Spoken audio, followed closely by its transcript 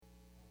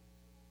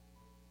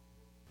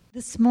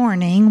This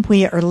morning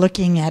we are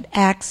looking at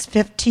Acts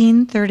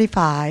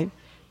 15:35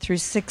 through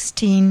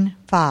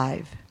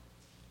 16:5.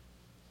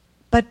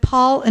 But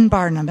Paul and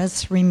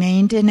Barnabas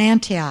remained in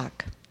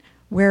Antioch,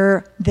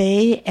 where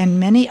they and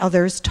many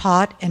others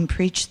taught and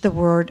preached the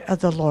word of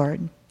the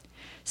Lord.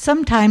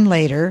 Some time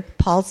later,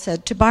 Paul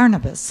said to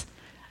Barnabas,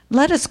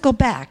 "Let us go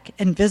back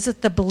and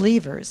visit the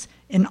believers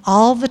in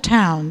all the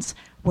towns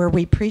where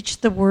we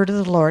preach the word of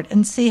the Lord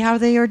and see how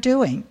they are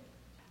doing."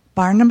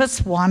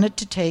 Barnabas wanted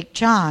to take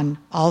John,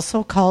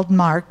 also called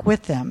Mark,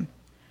 with them,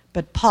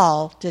 but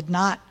Paul did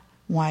not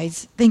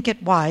think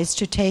it wise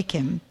to take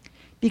him,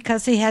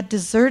 because he had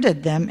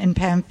deserted them in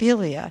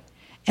Pamphylia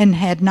and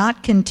had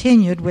not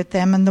continued with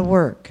them in the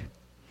work.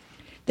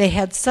 They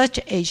had such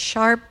a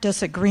sharp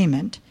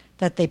disagreement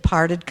that they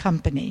parted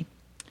company.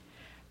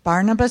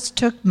 Barnabas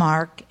took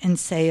Mark and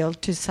sailed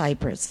to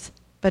Cyprus,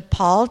 but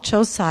Paul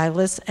chose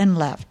Silas and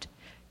left,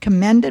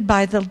 commended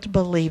by the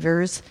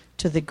believers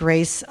to the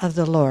grace of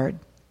the Lord.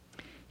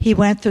 He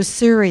went through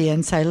Syria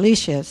and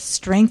Cilicia,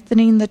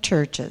 strengthening the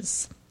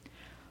churches.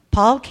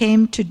 Paul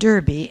came to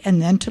Derbe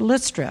and then to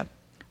Lystra,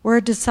 where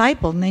a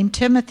disciple named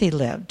Timothy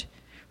lived,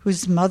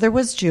 whose mother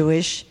was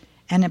Jewish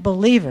and a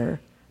believer,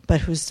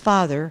 but whose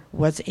father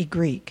was a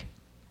Greek.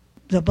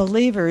 The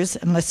believers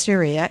in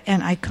Lystra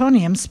and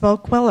Iconium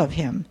spoke well of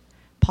him.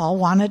 Paul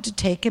wanted to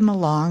take him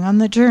along on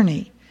the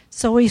journey,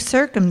 so he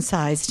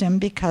circumcised him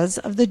because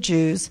of the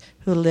Jews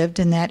who lived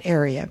in that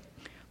area,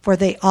 for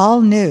they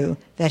all knew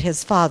that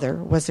his father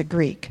was a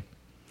Greek.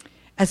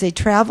 As they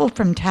traveled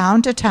from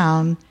town to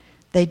town,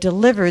 they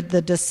delivered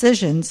the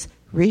decisions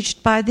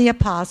reached by the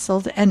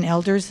apostles and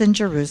elders in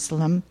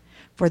Jerusalem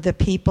for the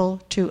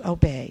people to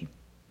obey.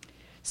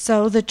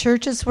 So the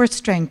churches were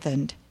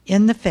strengthened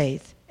in the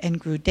faith and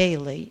grew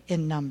daily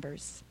in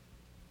numbers.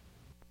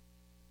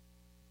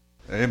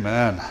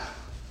 Amen.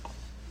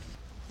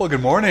 Well,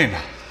 good morning.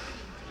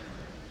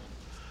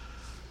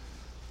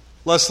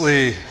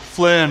 Leslie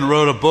Flynn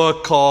wrote a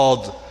book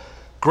called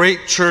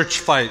Great Church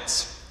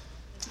Fights.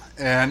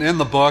 And in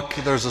the book,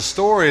 there's a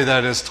story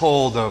that is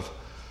told of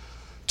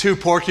two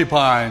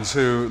porcupines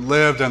who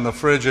lived in the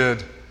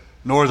frigid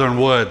northern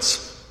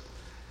woods,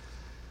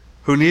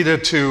 who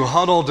needed to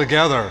huddle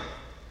together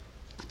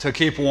to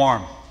keep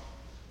warm.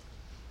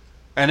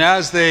 And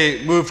as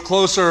they moved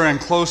closer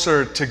and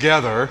closer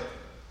together,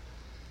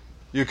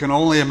 you can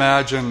only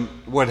imagine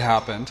what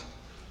happened.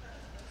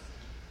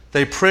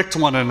 They pricked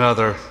one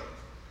another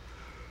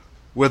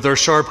with their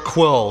sharp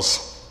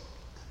quills,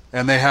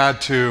 and they had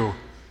to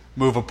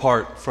move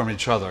apart from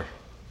each other.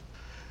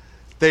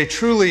 They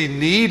truly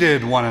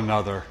needed one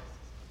another,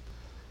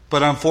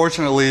 but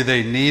unfortunately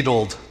they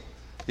needled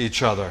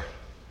each other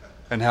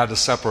and had to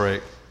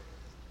separate.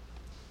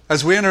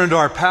 As we enter into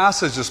our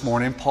passage this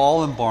morning,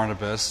 Paul and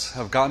Barnabas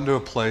have gotten to a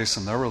place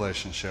in their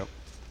relationship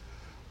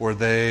where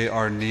they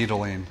are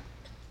needling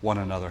one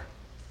another.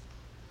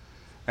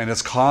 And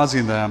it's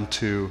causing them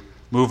to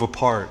move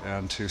apart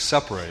and to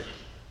separate.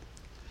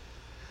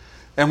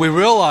 And we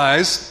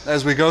realize,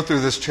 as we go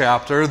through this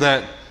chapter,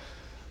 that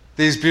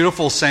these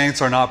beautiful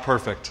saints are not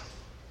perfect.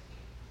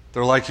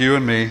 They're like you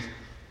and me.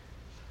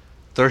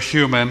 They're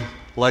human,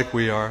 like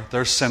we are.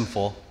 They're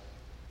sinful.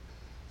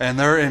 And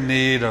they're in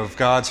need of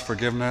God's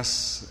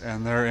forgiveness,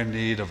 and they're in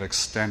need of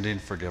extending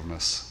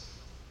forgiveness.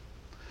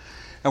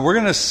 And we're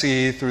going to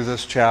see through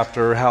this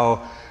chapter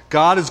how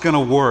God is going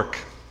to work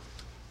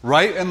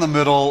right in the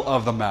middle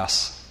of the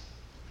mess.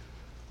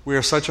 We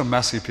are such a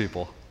messy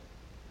people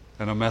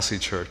and a messy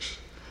church.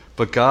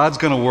 But God's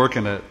going to work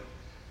in it.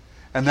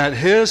 And that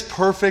His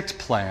perfect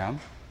plan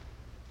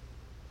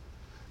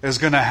is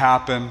going to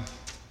happen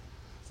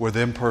with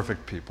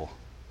imperfect people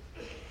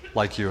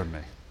like you and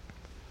me.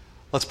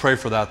 Let's pray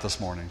for that this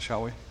morning,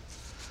 shall we?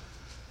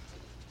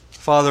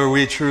 Father,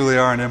 we truly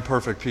are an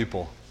imperfect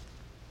people.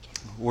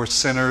 We're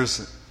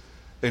sinners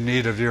in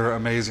need of your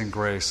amazing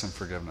grace and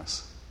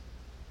forgiveness.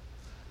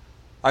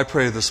 I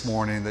pray this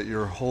morning that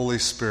your Holy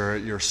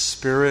Spirit, your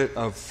spirit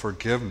of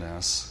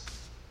forgiveness,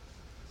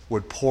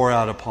 would pour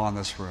out upon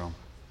this room.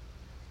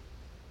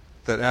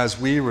 That as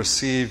we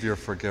receive your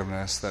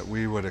forgiveness, that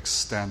we would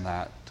extend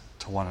that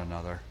to one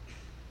another.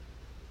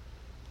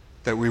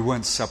 That we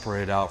wouldn't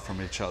separate out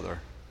from each other,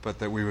 but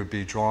that we would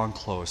be drawn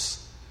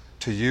close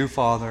to you,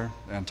 Father,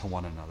 and to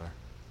one another.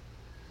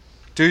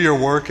 Do your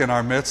work in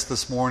our midst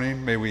this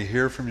morning. May we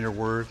hear from your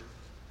word,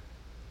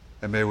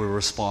 and may we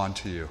respond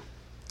to you.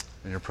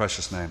 In your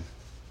precious name,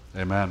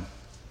 amen.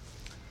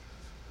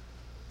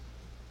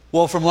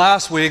 Well, from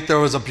last week, there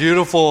was a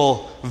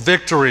beautiful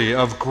victory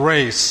of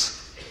grace,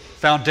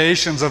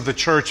 foundations of the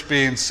church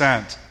being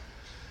set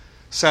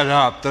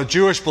up. The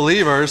Jewish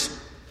believers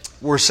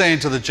were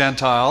saying to the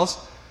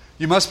Gentiles,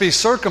 you must be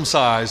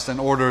circumcised in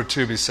order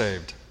to be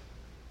saved.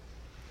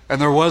 And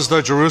there was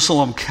the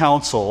Jerusalem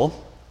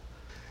Council.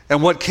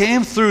 And what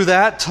came through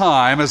that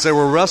time, as they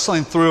were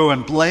wrestling through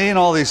and laying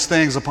all these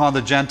things upon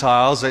the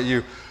Gentiles, that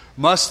you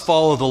must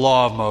follow the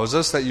law of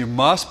Moses, that you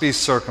must be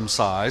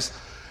circumcised,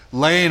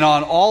 laying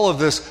on all of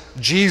this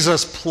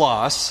Jesus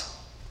plus,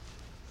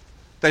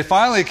 they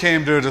finally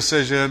came to a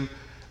decision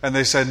And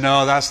they said,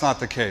 no, that's not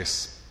the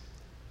case.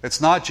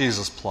 It's not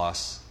Jesus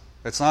plus.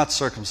 It's not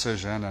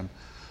circumcision and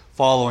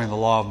following the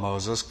law of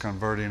Moses,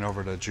 converting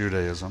over to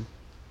Judaism.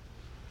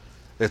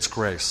 It's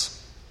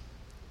grace.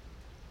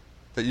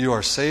 That you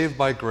are saved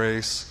by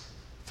grace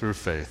through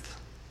faith.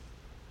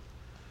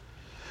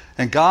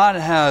 And God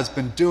has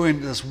been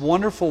doing this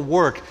wonderful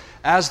work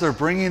as they're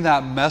bringing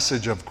that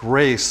message of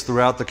grace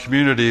throughout the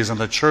communities and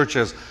the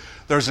churches.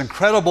 There's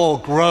incredible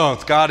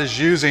growth. God is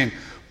using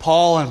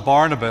Paul and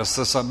Barnabas,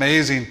 this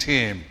amazing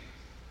team.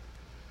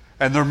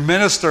 And they're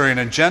ministering,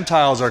 and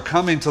Gentiles are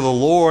coming to the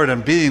Lord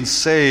and being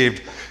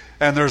saved.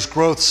 And there's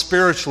growth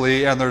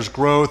spiritually, and there's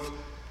growth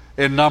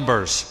in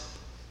numbers.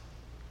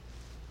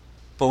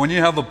 But when you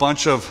have a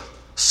bunch of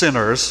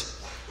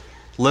sinners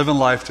living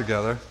life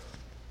together,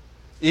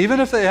 even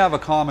if they have a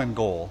common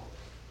goal,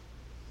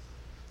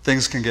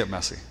 things can get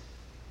messy.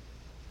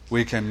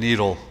 We can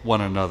needle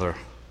one another.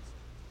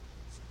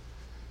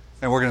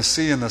 And we're going to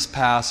see in this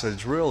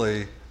passage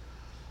really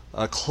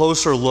a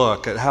closer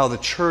look at how the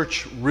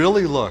church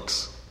really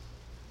looks.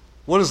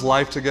 What does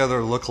life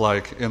together look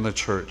like in the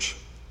church?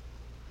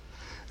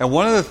 And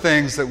one of the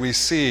things that we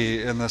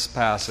see in this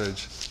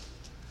passage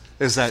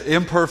is that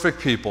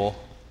imperfect people,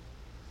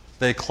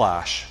 they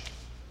clash.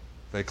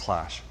 They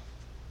clash.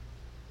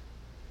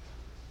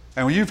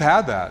 And when you've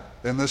had that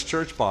in this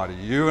church body,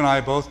 you and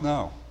I both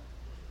know.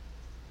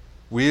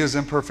 We as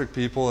imperfect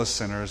people, as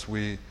sinners,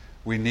 we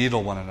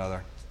needle one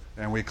another.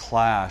 And we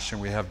clash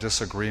and we have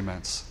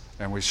disagreements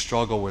and we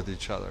struggle with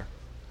each other.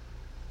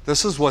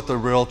 This is what the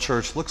real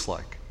church looks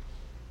like.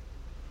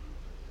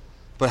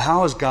 But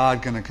how is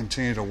God going to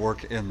continue to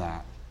work in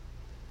that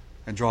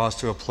and draw us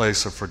to a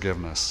place of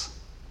forgiveness?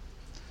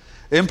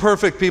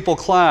 Imperfect people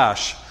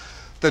clash.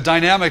 The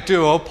dynamic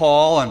duo,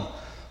 Paul and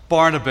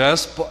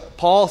Barnabas,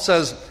 Paul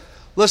says,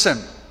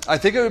 listen, I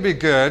think it would be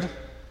good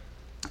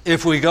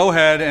if we go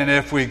ahead and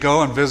if we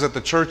go and visit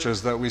the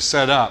churches that we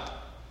set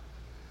up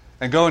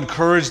and go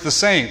encourage the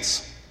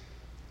saints.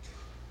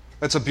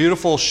 It's a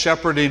beautiful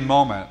shepherding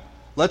moment.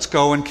 Let's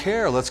go and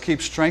care. Let's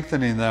keep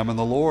strengthening them in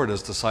the Lord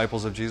as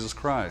disciples of Jesus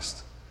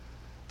Christ.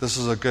 This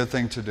is a good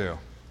thing to do.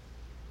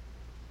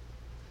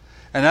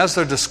 And as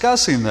they're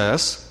discussing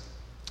this,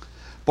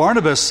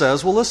 Barnabas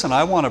says, well, listen,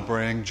 I want to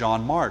bring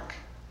John Mark,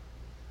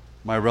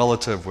 my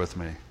relative, with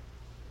me.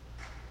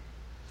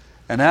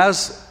 And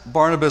as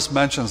Barnabas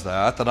mentions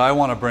that I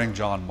want to bring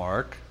John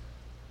Mark,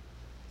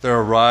 there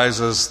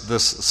arises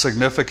this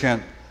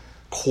significant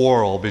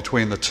quarrel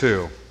between the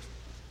two.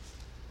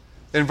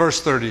 In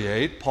verse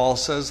 38, Paul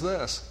says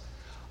this,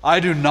 I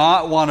do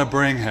not want to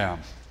bring him,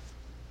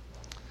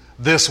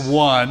 this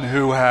one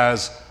who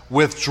has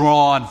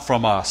withdrawn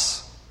from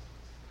us.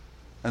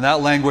 And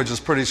that language is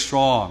pretty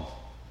strong.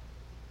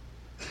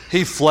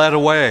 He fled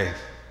away.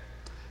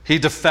 He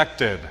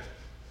defected.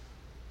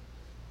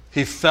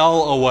 He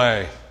fell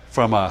away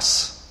from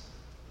us.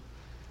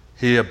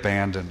 He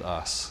abandoned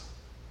us.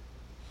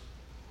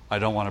 I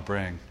don't want to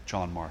bring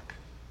John Mark.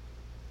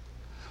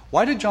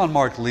 Why did John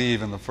Mark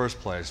leave in the first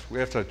place? We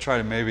have to try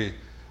to maybe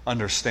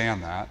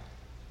understand that.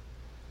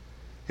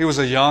 He was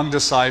a young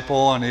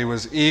disciple and he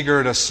was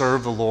eager to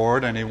serve the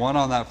Lord, and he went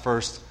on that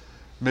first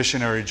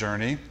missionary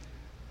journey.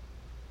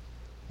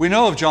 We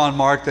know of John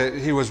Mark that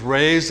he was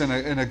raised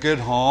in a good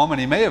home,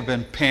 and he may have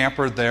been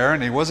pampered there,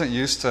 and he wasn't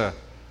used to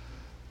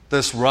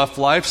this rough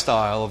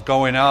lifestyle of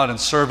going out and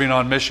serving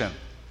on mission.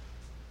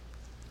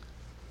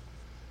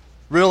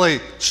 Really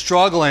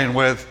struggling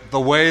with the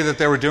way that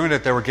they were doing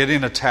it. They were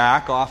getting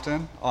attacked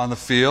often on the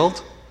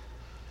field.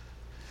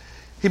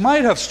 He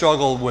might have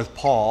struggled with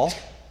Paul.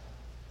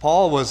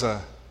 Paul was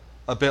a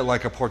bit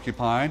like a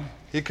porcupine.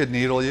 He could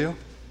needle you.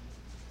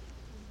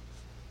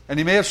 And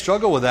he may have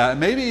struggled with that, and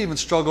maybe even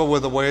struggled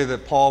with the way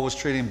that Paul was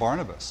treating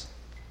Barnabas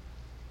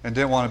and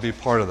didn't want to be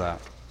part of that.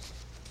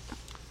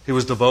 He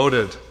was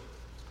devoted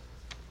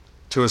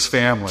to his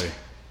family.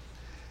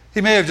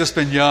 He may have just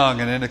been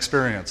young and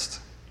inexperienced.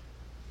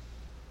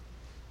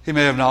 He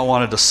may have not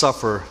wanted to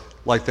suffer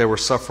like they were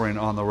suffering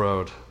on the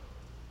road.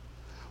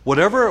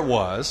 Whatever it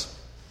was,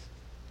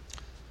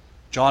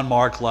 John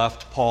Mark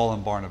left Paul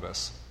and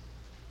Barnabas.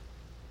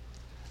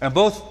 And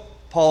both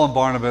Paul and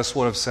Barnabas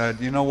would have said,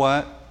 you know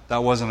what?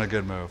 That wasn't a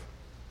good move.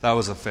 That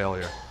was a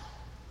failure.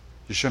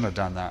 You shouldn't have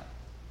done that.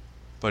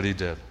 But he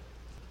did.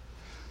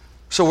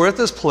 So we're at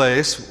this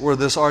place where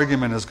this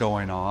argument is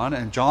going on,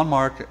 and John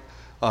Mark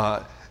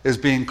is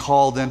being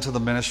called into the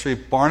ministry.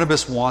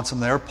 Barnabas wants him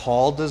there.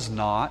 Paul does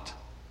not.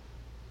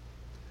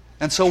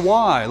 And so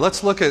why?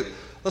 Let's look at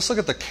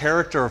the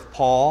character of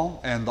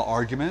Paul and the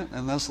argument,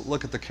 and let's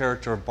look at the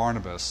character of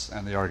Barnabas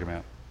and the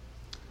argument.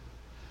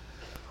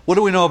 What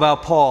do we know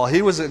about Paul?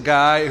 He was a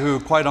guy who,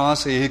 quite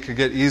honestly, he could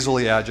get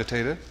easily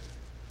agitated.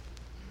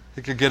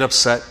 He could get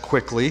upset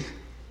quickly.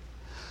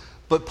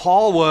 But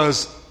Paul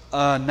was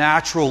a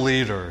natural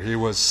leader. He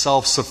was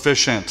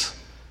self-sufficient.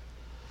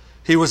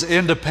 He was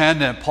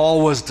independent.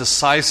 Paul was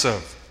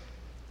decisive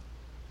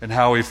in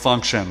how he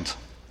functioned.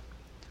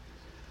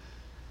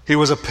 He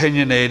was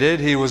opinionated.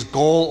 He was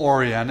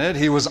goal-oriented.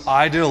 He was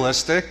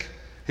idealistic.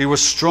 He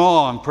was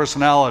strong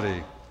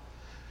personality.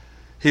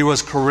 He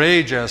was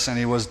courageous and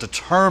he was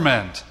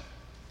determined.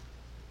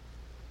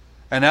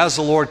 And as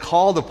the Lord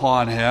called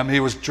upon him,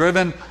 he was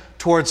driven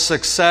towards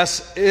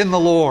success in the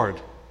Lord.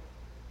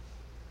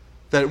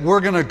 That we're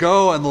going to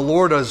go and the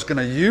Lord is going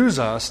to use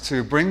us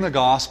to bring the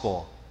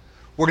gospel.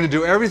 We're going to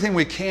do everything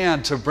we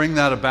can to bring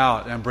that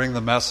about and bring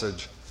the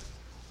message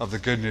of the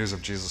good news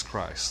of Jesus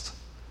Christ.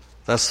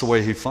 That's the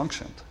way he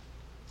functioned.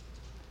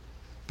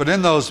 But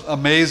in those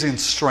amazing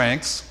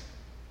strengths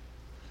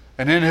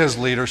and in his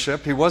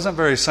leadership, he wasn't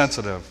very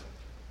sensitive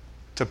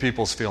to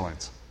people's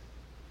feelings.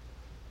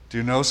 Do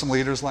you know some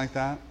leaders like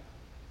that?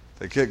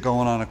 They get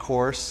going on a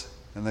course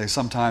and they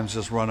sometimes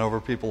just run over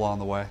people on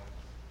the way.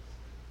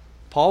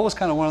 Paul was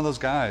kind of one of those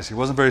guys. He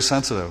wasn't very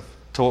sensitive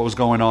to what was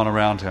going on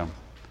around him.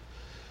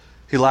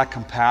 He lacked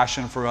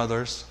compassion for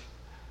others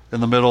in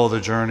the middle of the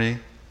journey.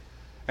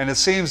 And it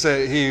seems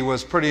that he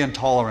was pretty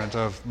intolerant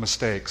of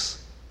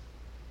mistakes.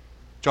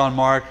 John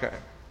Mark,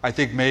 I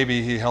think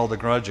maybe he held a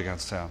grudge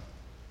against him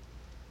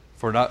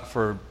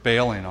for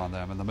bailing on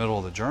them in the middle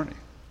of the journey.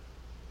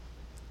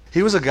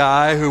 He was a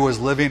guy who was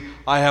living,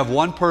 I have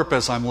one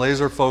purpose, I'm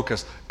laser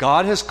focused.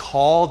 God has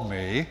called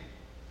me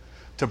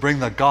to bring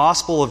the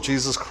gospel of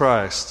Jesus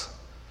Christ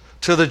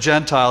to the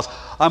Gentiles.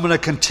 I'm going to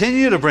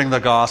continue to bring the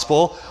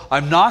gospel.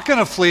 I'm not going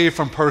to flee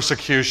from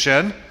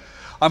persecution.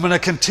 I'm going to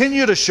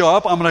continue to show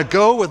up. I'm going to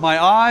go with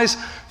my eyes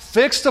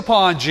fixed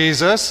upon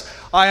Jesus.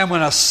 I am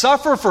going to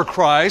suffer for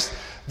Christ.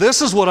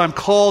 This is what I'm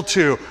called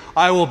to.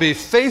 I will be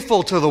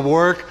faithful to the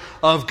work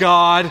of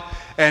God,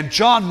 and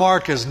John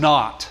Mark is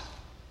not.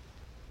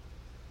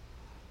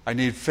 I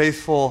need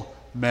faithful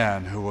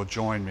men who will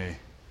join me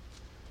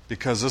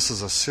because this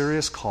is a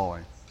serious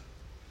calling.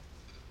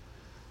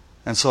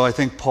 And so I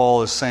think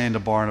Paul is saying to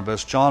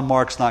Barnabas, John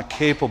Mark's not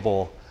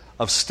capable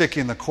of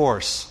sticking the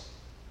course.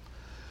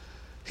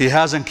 He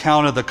hasn't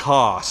counted the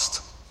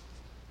cost.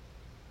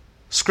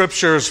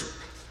 Scriptures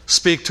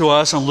speak to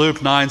us in Luke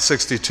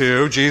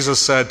 9:62. Jesus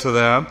said to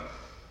them,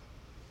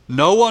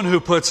 no one who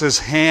puts his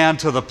hand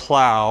to the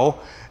plow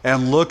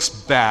and looks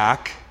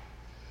back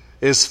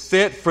is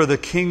fit for the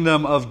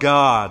kingdom of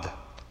God.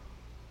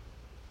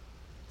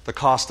 The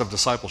cost of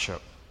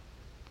discipleship.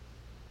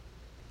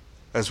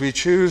 As we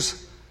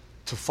choose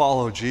to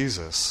follow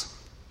Jesus,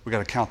 we've got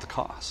to count the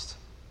cost.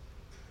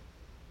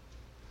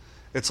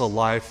 It's a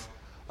life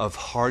of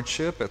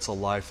hardship. It's a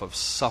life of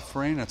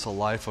suffering. It's a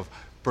life of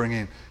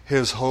bringing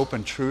His hope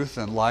and truth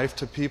and life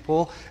to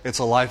people. It's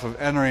a life of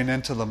entering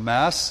into the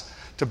mess.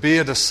 To be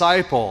a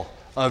disciple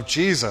of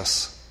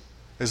Jesus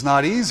is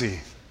not easy.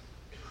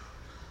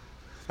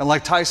 And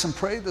like Tyson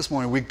prayed this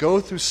morning, we go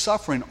through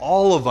suffering,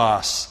 all of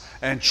us,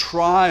 and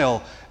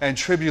trial and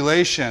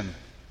tribulation.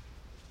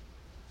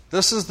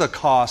 This is the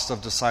cost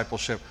of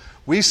discipleship.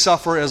 We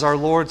suffer as our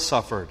Lord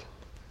suffered.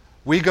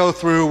 We go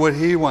through what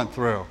He went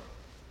through.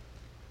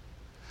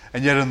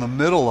 And yet in the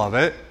middle of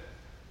it,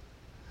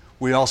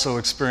 we also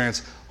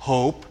experience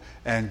hope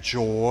and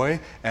joy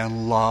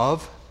and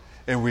love,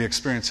 and we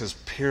experience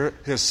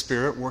His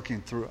Spirit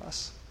working through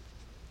us.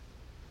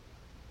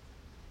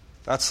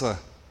 That's the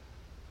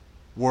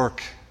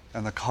work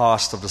and the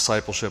cost of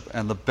discipleship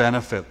and the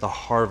benefit, the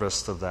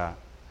harvest of that.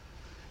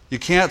 You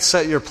can't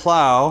set your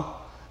plow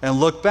and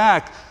look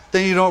back,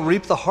 then you don't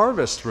reap the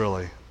harvest,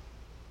 really.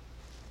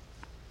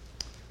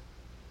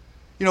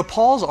 You know,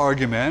 Paul's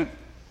argument,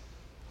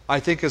 I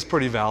think, is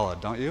pretty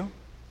valid, don't you?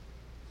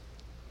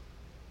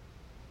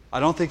 I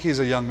don't think he's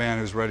a young man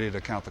who's ready to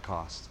count the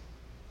cost.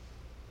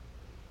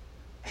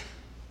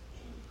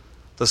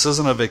 This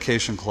isn't a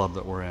vacation club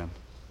that we're in.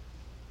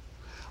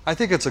 I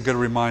think it's a good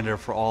reminder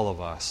for all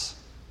of us.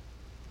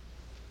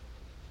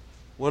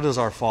 What does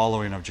our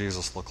following of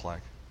Jesus look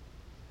like?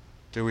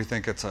 Do we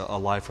think it's a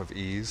life of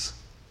ease?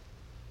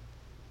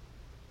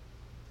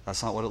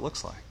 That's not what it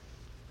looks like.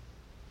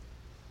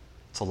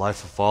 It's a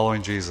life of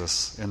following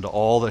Jesus into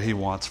all that He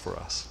wants for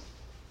us.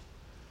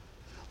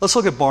 Let's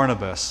look at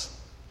Barnabas,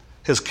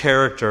 his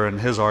character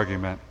and his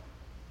argument.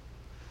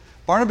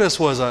 Barnabas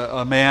was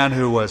a man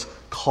who was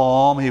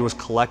calm, he was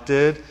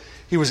collected,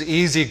 he was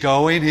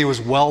easygoing, he was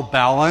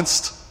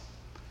well-balanced.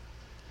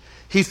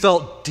 He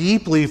felt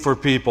deeply for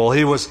people,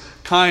 he was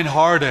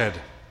kind-hearted,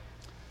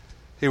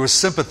 he was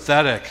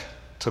sympathetic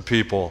to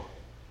people.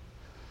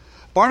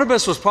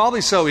 Barnabas was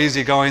probably so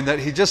easygoing that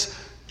he just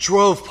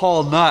drove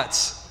Paul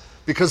nuts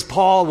because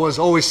Paul was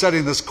always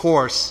setting this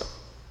course.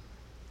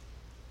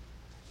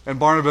 And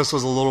Barnabas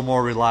was a little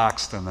more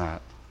relaxed than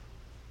that.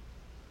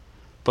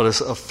 But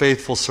a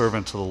faithful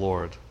servant to the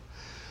Lord.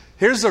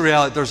 Here's the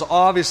reality. There's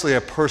obviously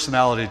a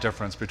personality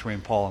difference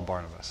between Paul and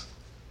Barnabas.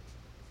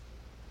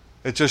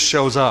 It just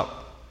shows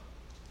up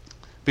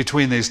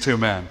between these two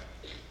men.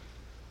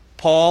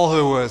 Paul,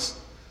 who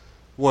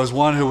was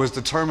one who was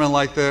determined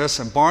like this,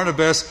 and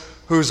Barnabas,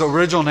 whose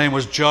original name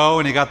was Joe,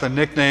 and he got the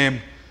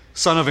nickname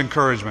Son of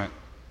Encouragement,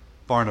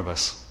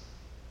 Barnabas.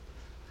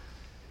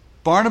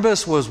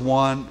 Barnabas was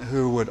one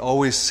who would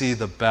always see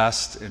the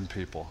best in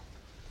people.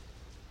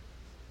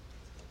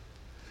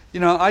 You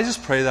know, I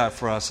just pray that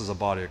for us as a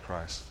body of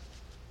Christ.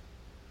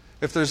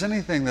 If there's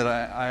anything that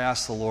I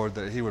ask the Lord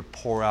that He would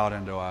pour out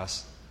into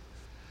us,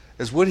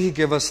 is would He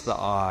give us the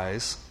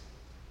eyes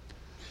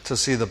to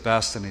see the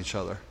best in each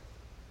other,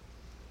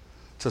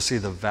 to see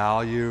the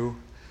value,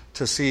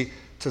 to see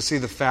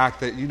the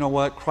fact that, you know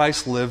what,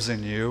 Christ lives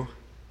in you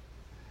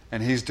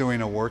and He's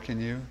doing a work in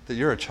you, that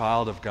you're a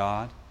child of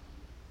God.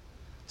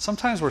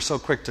 Sometimes we're so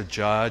quick to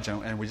judge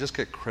and we just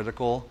get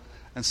critical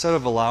instead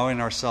of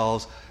allowing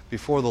ourselves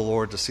before the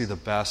Lord to see the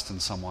best in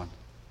someone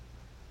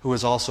who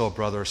is also a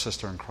brother or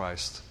sister in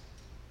Christ.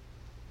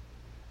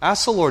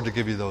 Ask the Lord to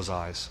give you those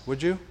eyes,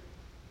 would you?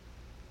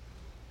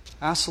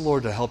 Ask the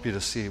Lord to help you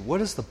to see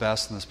what is the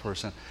best in this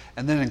person,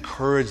 and then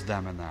encourage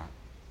them in that.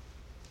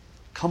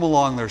 Come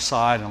along their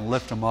side and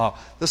lift them up.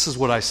 This is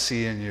what I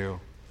see in you.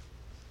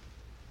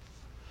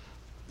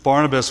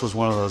 Barnabas was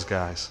one of those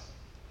guys.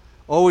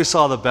 Always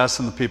saw the best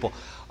in the people.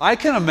 I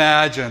can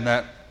imagine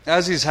that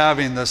as he's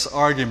having this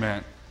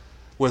argument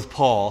with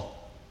Paul,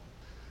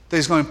 that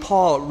he's going,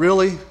 Paul,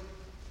 really? Do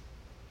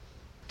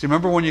you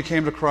remember when you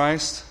came to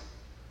Christ?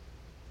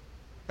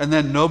 And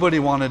then nobody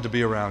wanted to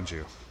be around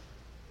you.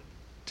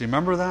 Do you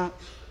remember that?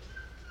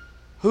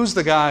 Who's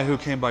the guy who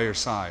came by your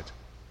side?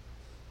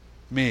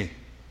 Me.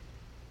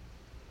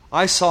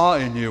 I saw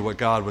in you what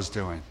God was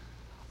doing.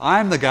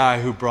 I'm the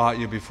guy who brought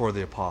you before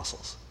the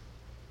apostles,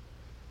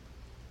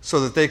 so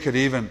that they could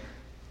even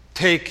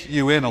take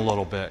you in a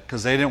little bit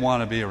because they didn't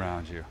want to be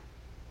around you.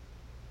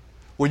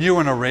 When you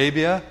were in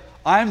Arabia,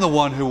 I'm the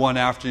one who went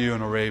after you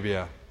in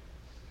Arabia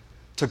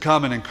to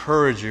come and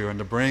encourage you and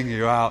to bring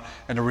you out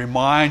and to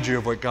remind you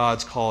of what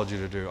God's called you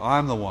to do.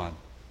 I'm the one.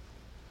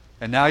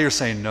 And now you're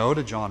saying no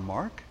to John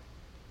Mark?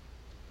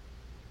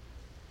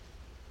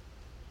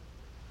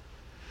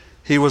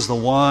 He was the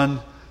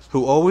one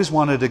who always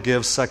wanted to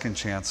give second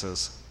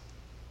chances.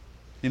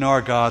 You know,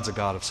 our God's a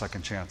God of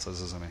second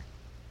chances, isn't He?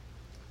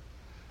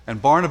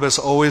 And Barnabas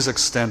always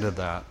extended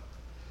that,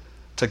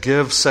 to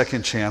give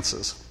second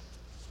chances.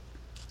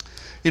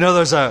 You know,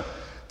 there's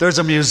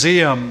a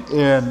museum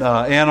in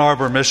Ann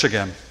Arbor,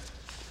 Michigan,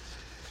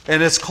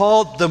 and it's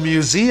called the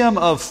Museum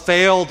of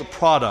Failed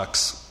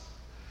Products.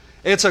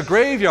 It's a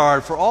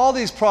graveyard for all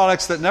these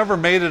products that never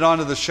made it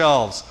onto the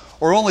shelves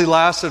or only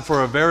lasted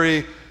for a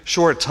very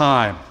short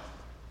time.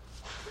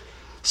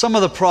 Some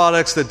of the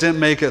products that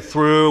didn't make it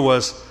through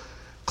was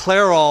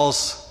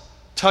Clairol's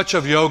Touch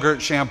of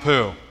Yogurt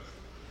shampoo.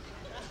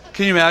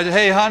 Can you imagine?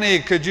 Hey, honey,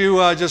 could you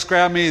just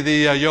grab me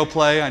the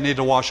Yoplait? I need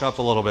to wash up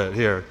a little bit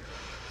here.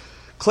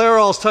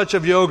 Clairol's Touch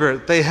of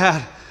Yogurt. They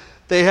had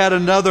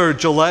another,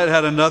 Gillette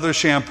had another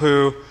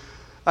shampoo.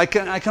 I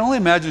can only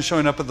imagine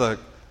showing up at the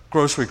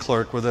grocery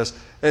clerk with this.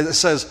 It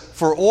says,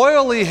 for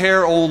oily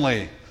hair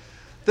only.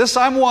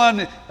 I'm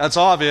one, that's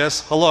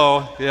obvious.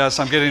 Hello, yes,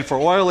 I'm getting for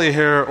oily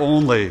hair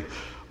only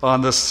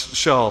on this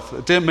shelf.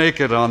 It didn't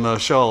make it on the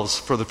shelves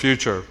for the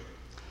future.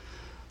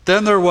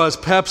 Then there was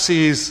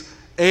Pepsi's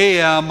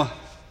AM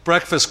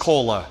breakfast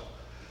cola.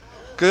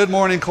 Good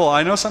morning cola.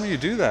 I know some of you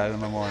do that in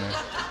the morning.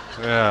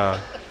 Yeah.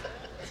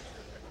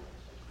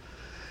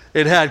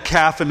 It had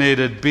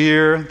caffeinated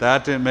beer.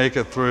 That didn't make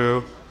it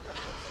through.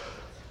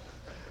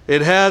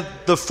 It had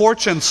the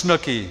Fortune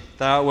Snookie.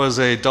 That was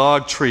a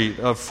dog treat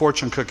of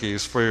fortune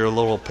cookies for your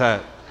little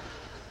pet.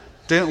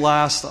 Didn't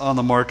last on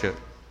the market.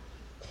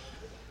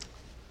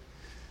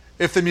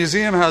 If the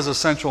museum has a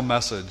central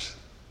message,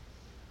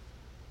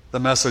 the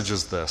message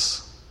is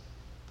this: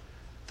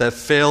 that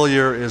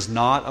failure is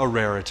not a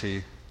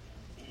rarity,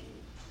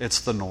 it's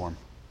the norm.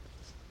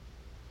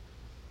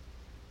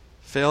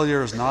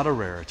 Failure is not a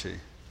rarity,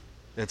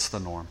 it's the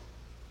norm.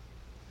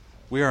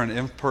 We are an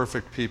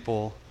imperfect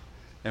people,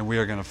 and we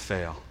are going to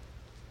fail.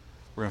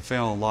 We're going to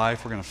fail in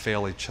life, we're going to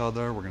fail each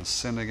other, we're going to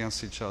sin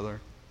against each other.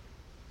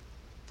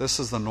 This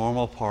is the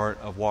normal part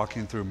of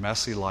walking through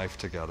messy life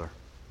together.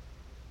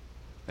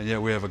 And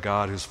yet we have a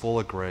God who's full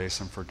of grace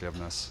and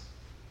forgiveness,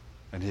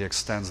 and He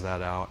extends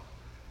that out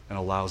and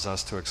allows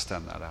us to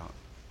extend that out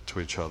to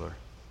each other.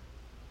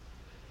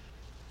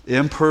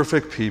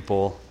 Imperfect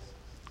people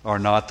are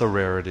not the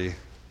rarity,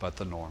 but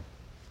the norm.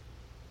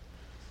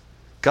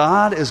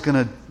 God is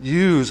going to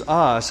use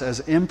us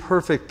as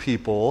imperfect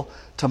people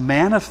to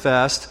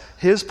manifest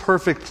His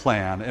perfect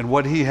plan and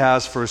what He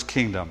has for His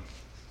kingdom.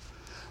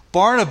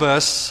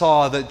 Barnabas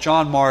saw that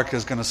John Mark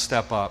is going to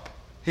step up.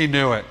 He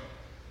knew it.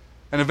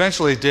 And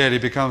eventually did. He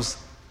becomes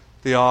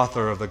the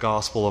author of the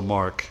Gospel of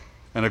Mark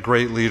and a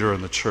great leader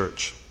in the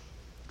church.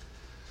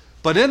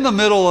 But in the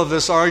middle of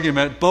this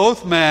argument,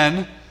 both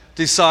men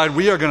decide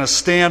we are going to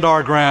stand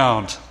our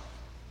ground.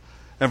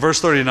 And verse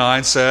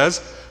 39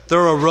 says, there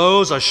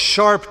arose a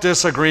sharp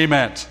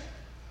disagreement.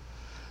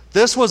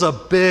 This was a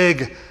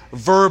big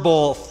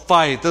verbal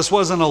fight. This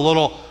wasn't a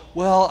little,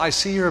 well, I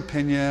see your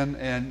opinion,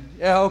 and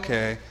yeah,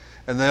 okay.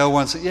 And the other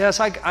one said, yes,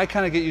 I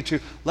kind of get you too.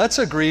 Let's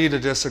agree to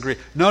disagree.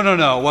 No,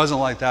 it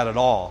wasn't like that at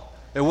all.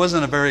 It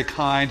wasn't a very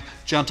kind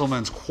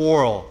gentleman's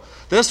quarrel.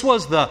 This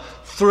was the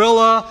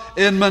Thrilla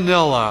in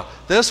Manila.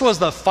 This was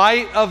the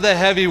fight of the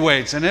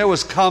heavyweights, and it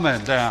was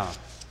coming down.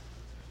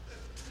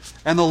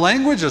 And the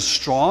language is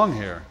strong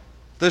here.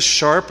 This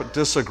sharp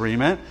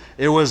disagreement,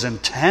 it was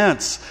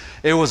intense.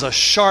 It was a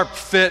sharp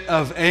fit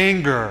of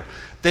anger.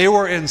 They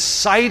were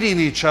inciting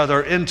each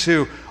other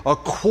into a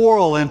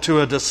quarrel,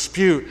 into a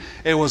dispute.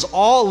 It was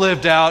all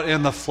lived out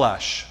in the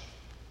flesh,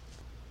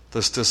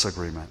 this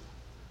disagreement.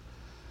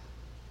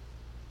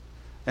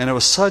 And it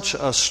was such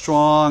a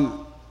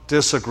strong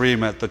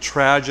disagreement. The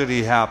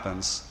tragedy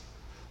happens.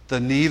 The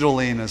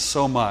needling is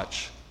so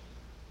much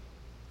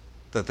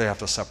that they have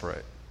to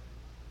separate.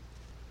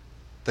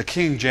 The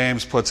King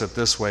James puts it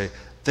this way: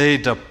 they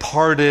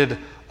departed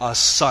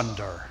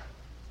asunder.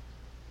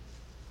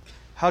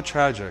 How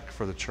tragic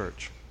for the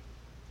church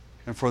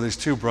and for these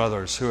two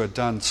brothers who had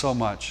done so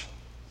much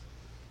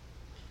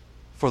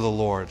for the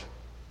Lord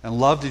and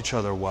loved each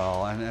other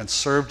well and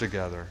served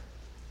together.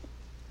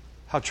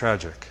 How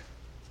tragic.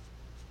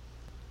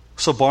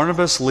 So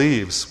Barnabas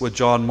leaves with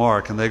John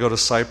Mark and they go to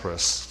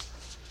Cyprus.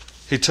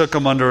 He took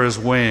him under his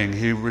wing.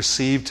 He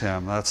received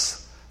him.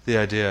 That's the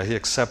idea. He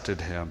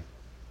accepted him.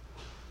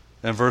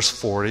 In verse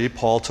 40,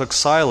 Paul took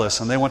Silas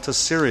and they went to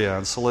Syria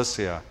and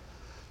Cilicia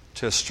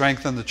to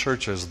strengthen the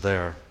churches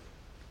there.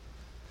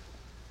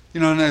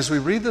 You know, and as we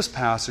read this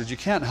passage, you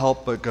can't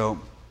help but go,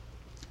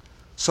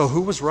 so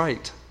who was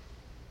right?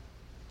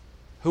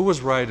 Who was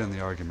right in the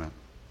argument?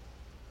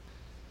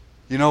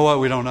 You know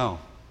what? We don't know.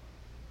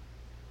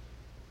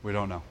 We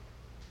don't know.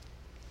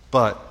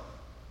 But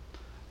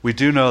we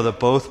do know that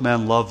both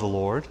men loved the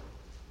Lord.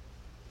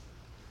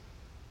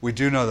 We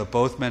do know that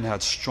both men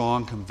had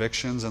strong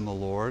convictions in the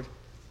Lord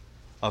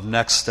of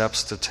next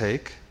steps to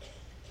take.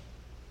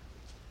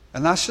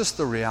 And that's just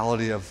the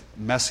reality of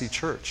messy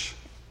church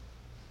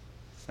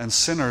and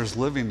sinners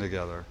living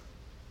together.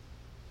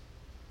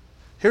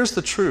 Here's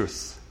the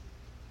truth.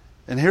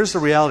 And here's the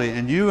reality.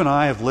 And you and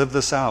I have lived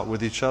this out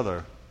with each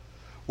other.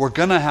 We're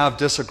going to have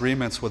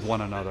disagreements with one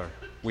another.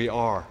 We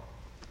are.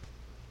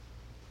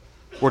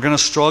 We're going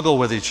to struggle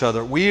with each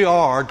other. We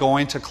are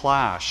going to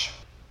clash.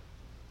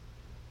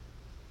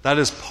 That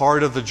is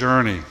part of the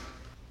journey.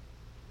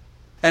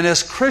 And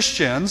as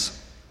Christians,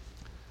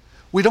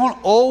 we don't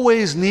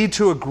always need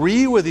to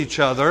agree with each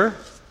other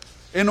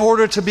in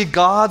order to be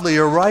godly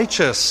or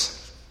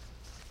righteous.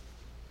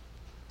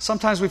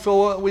 Sometimes we feel,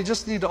 well, we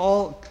just need to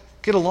all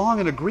get along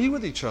and agree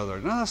with each other.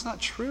 No, that's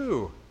not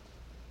true.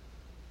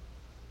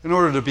 In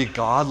order to be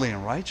godly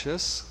and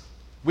righteous,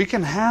 we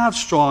can have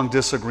strong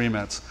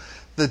disagreements.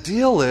 The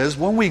deal is,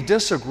 when we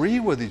disagree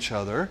with each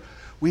other,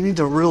 we need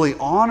to really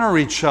honor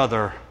each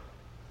other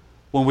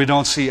when we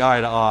don't see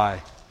eye to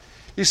eye.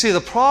 You see,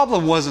 the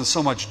problem wasn't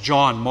so much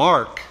John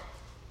Mark.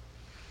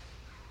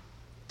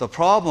 The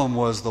problem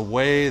was the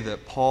way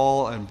that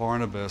Paul and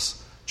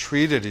Barnabas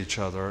treated each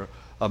other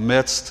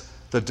amidst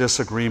the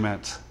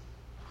disagreement.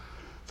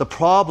 The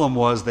problem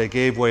was they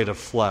gave way to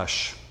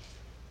flesh.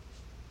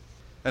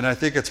 And I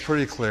think it's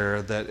pretty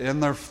clear that in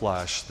their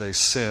flesh they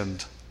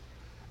sinned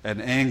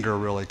and anger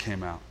really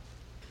came out.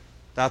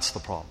 That's the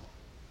problem.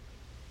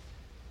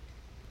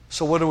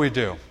 So what do we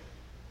do?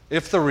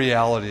 If the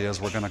reality is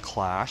we're going to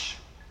clash,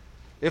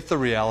 if the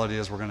reality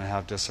is we're going to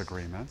have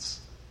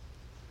disagreements,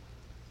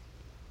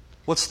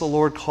 what's the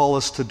Lord call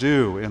us to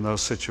do in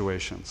those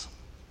situations?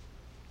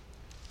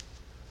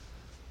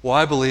 Well,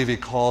 I believe He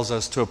calls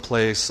us to a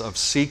place of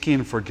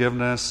seeking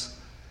forgiveness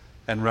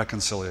and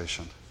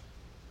reconciliation.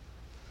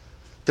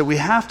 That we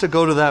have to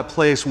go to that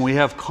place when we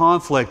have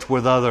conflict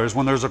with others,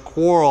 when there's a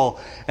quarrel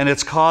and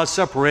it's caused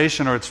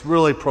separation or it's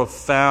really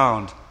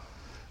profound,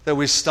 that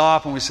we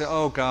stop and we say,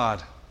 oh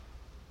God,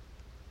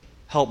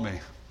 help me.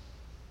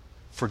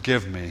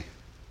 Forgive me.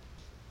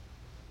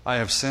 I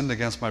have sinned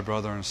against my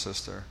brother and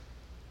sister.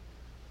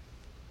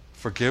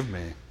 Forgive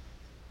me.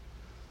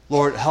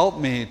 Lord, help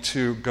me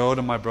to go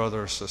to my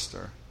brother or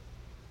sister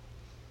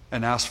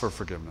and ask for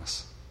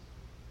forgiveness.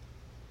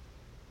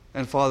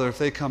 And Father, if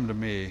they come to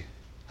me,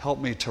 help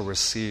me to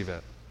receive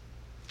it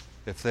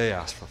if they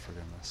ask for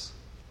forgiveness.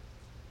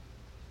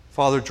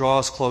 Father, draw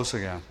us close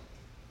again.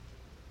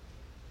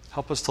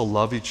 Help us to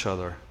love each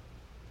other.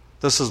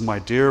 This is my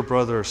dear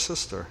brother or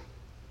sister.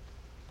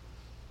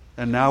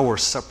 And now we're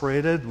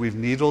separated. We've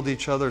needled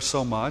each other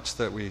so much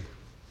that we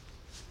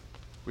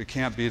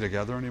can't be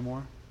together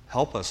anymore.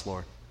 Help us,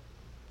 Lord.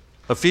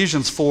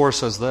 Ephesians 4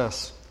 says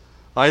this: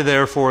 I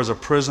therefore, as a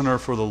prisoner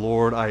for the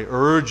Lord, I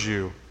urge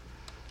you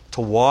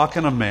to walk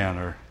in a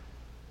manner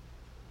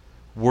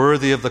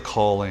worthy of the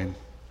calling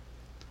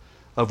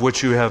of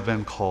which you have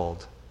been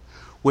called,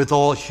 with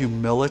all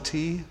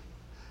humility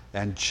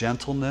and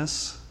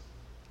gentleness.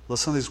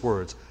 Listen to these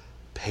words: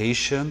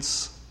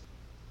 patience,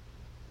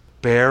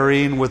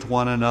 bearing with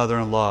one another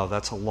in love.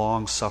 That's a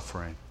long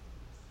suffering.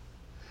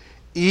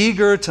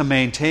 Eager to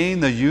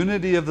maintain the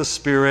unity of the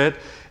Spirit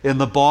in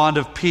the bond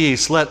of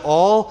peace. Let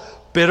all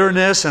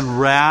bitterness and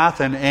wrath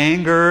and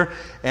anger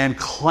and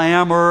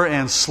clamor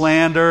and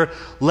slander,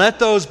 let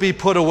those be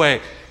put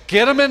away.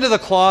 Get them into the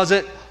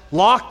closet,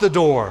 lock the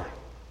door.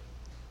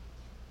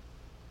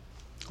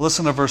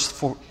 Listen to verse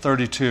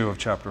 32 of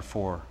chapter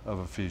 4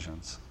 of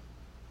Ephesians.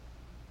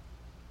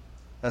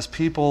 As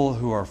people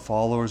who are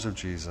followers of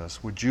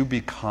Jesus, would you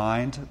be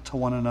kind to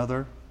one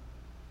another?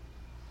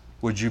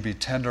 Would you be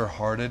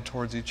tender-hearted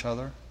towards each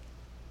other?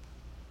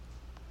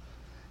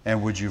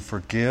 And would you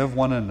forgive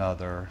one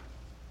another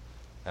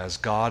as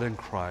God in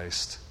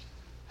Christ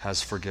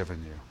has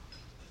forgiven you?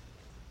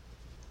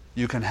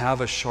 You can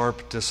have a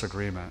sharp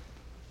disagreement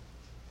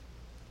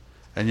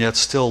and yet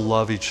still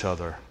love each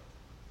other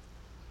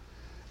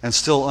and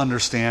still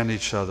understand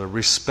each other,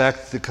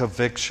 respect the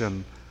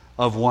conviction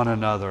of one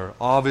another,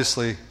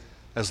 obviously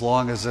as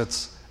long as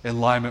it's in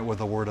alignment with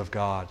the Word of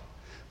God.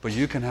 But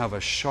you can have a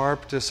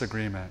sharp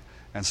disagreement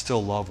and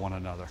still love one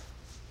another.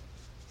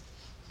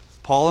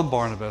 Paul and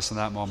Barnabas in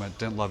that moment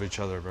didn't love each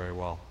other very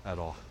well at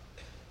all,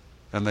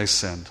 and they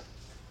sinned.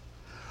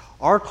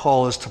 Our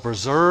call is to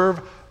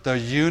preserve the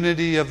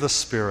unity of the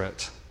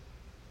Spirit.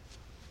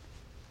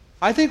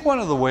 I think one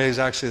of the ways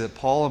actually that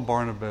Paul and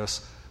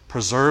Barnabas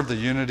preserved the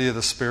unity of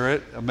the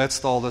Spirit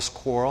amidst all this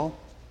quarrel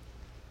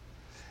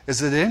is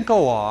they didn't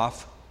go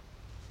off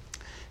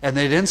and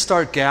they didn't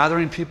start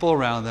gathering people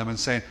around them and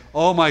saying,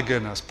 "Oh my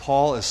goodness,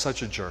 Paul is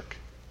such a jerk.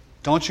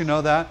 Don't you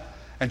know that?"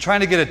 And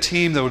trying to get a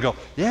team that would go,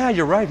 "Yeah,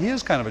 you're right, he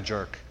is kind of a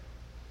jerk."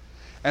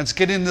 And it's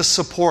getting this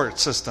support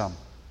system.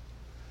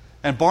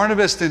 And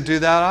Barnabas didn't do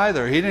that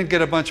either. He didn't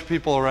get a bunch of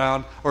people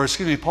around,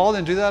 Paul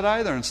didn't do that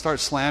either and start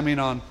slamming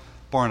on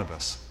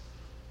Barnabas.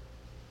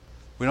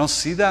 We don't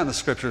see that in the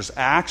Scriptures.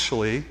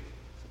 Actually,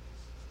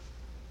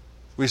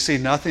 we see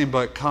nothing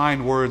but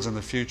kind words in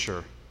the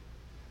future.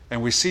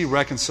 And we see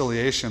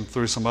reconciliation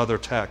through some other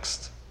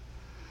texts.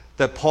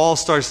 That Paul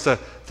starts to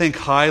think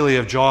highly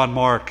of John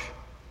Mark,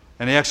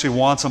 and he actually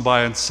wants him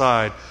by his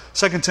side.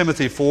 2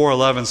 Timothy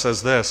 4:11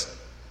 says this,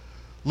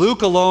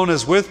 "Luke alone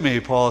is with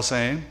me," Paul is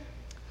saying.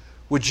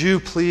 "Would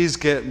you please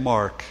get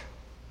Mark,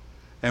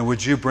 and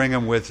would you bring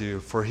him with you?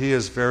 For he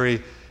is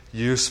very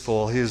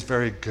useful, he is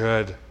very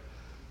good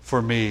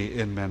for me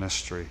in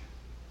ministry."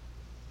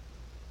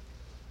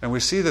 And we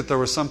see that there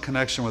was some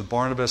connection with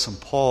Barnabas and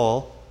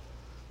Paul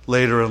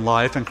later in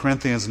life. In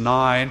Corinthians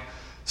 9,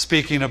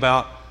 speaking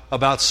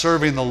about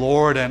serving the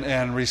Lord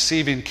and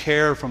receiving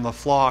care from the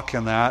flock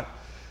in that,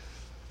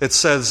 it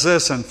says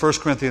this in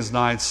 1 Corinthians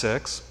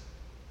 9:6,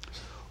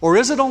 "Or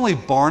is it only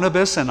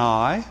Barnabas and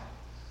I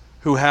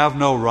who have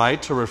no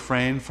right to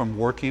refrain from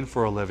working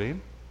for a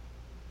living?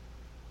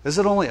 Is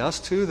it only us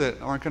two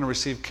that aren't going to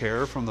receive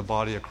care from the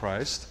body of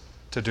Christ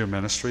to do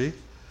ministry?"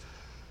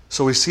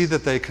 So we see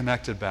that they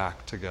connected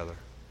back together.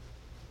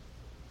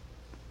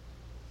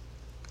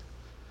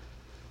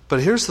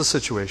 But here's the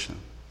situation.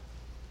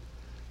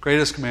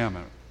 Greatest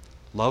commandment,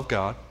 love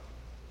God.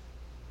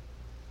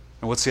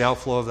 And what's the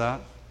outflow of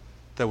that?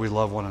 That we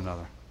love one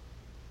another.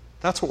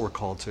 That's what we're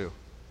called to.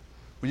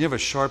 When you have a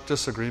sharp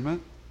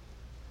disagreement,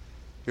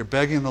 you're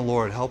begging the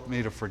Lord, help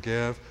me to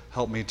forgive,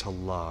 help me to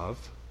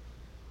love.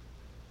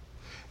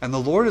 And the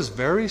Lord is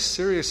very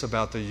serious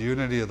about the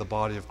unity of the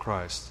body of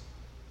Christ.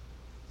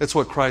 It's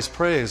what Christ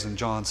prays in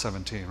John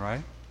 17,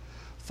 right?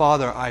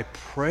 "Father, I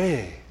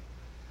pray,"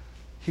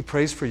 He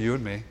prays for you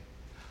and me,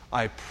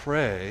 "I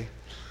pray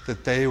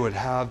that they would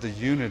have the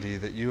unity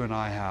that you and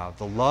I have,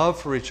 the love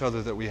for each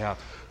other that we have.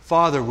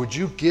 Father, would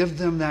you give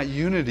them that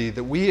unity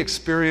that we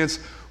experience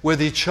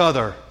with each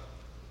other?"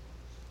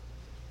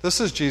 This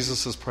is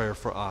Jesus' prayer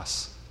for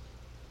us.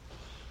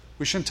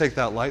 We shouldn't take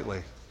that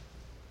lightly.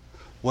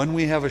 When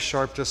we have a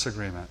sharp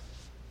disagreement,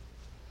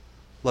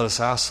 let us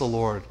ask the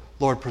Lord,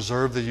 "Lord,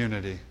 preserve the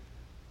unity."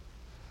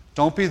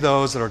 Don't be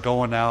those that are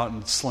going out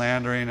and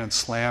slandering and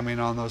slamming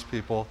on those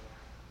people.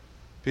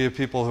 Be a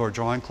people who are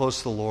drawing close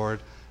to the Lord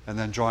and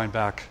then drawing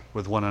back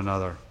with one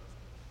another.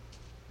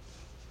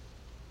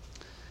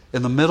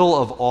 In the middle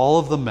of all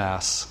of the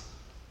mess,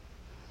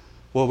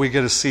 what we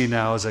get to see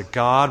now is that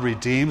God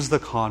redeems the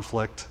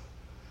conflict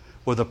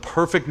with a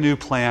perfect new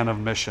plan of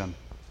mission.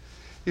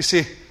 You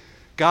see,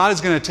 God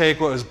is going to take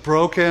what was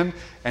broken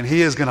and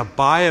He is going to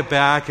buy it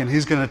back, and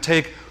He's going to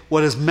take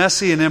what is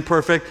messy and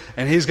imperfect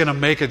and He's going to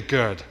make it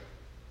good.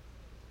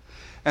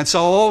 And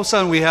so all of a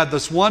sudden we had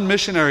this one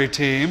missionary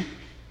team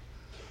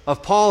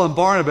of Paul and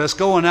Barnabas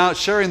going out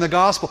sharing the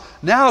gospel.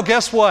 Now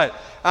guess what?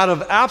 Out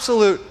of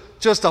absolute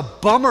just a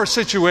bummer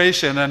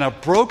situation and a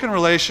broken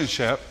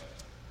relationship,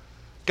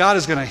 God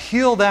is going to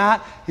heal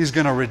that, He's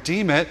going to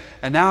redeem it,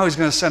 and now He's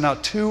going to send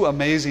out two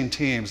amazing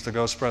teams to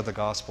go spread the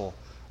gospel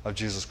of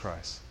Jesus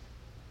Christ.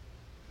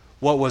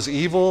 What was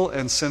evil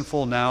and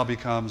sinful now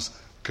becomes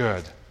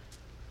good.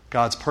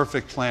 God's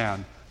perfect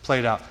plan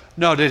played out.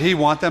 No, did He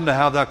want them to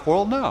have that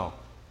quarrel? No.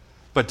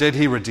 But did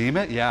He redeem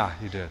it? Yeah,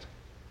 He did.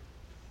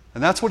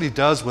 And that's what He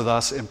does with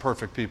us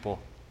imperfect people.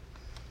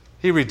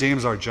 He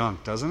redeems our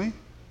junk, doesn't He?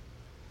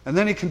 And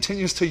then He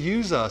continues to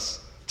use us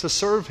to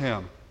serve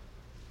Him.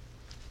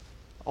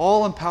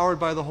 All empowered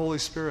by the Holy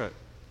Spirit.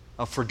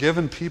 A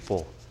forgiven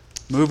people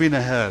moving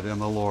ahead in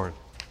the Lord.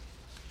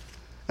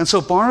 And so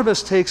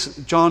Barnabas takes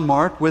John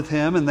Mark with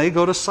him, and they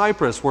go to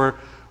Cyprus, where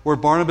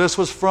Barnabas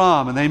was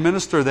from, and they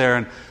minister there.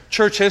 And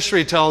church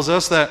history tells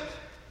us that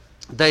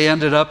they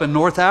ended up in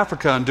North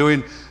Africa and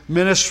doing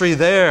ministry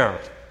there.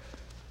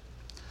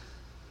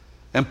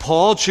 And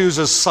Paul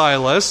chooses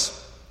Silas,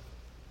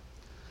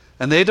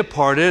 and they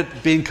departed,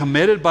 being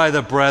committed by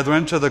the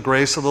brethren to the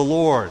grace of the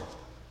Lord.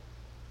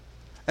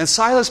 And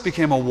Silas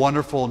became a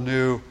wonderful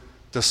new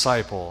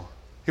disciple.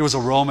 He was a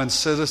Roman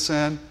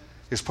citizen.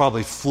 He was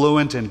probably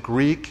fluent in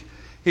Greek.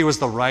 He was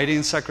the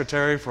writing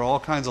secretary for all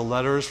kinds of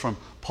letters from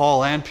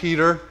Paul and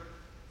Peter.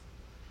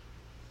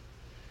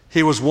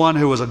 He was one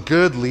who was a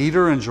good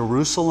leader in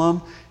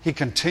Jerusalem. He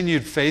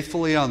continued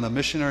faithfully on the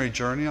missionary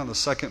journey, on the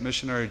second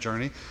missionary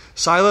journey.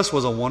 Silas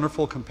was a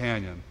wonderful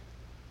companion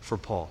for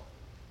Paul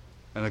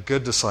and a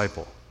good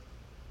disciple.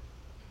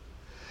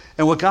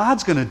 And what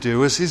God's going to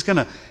do is He's going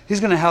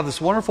to have this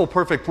wonderful,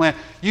 perfect plan.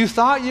 You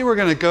thought you were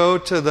going to go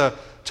to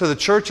the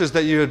churches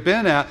that you had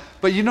been at,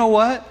 but you know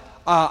what?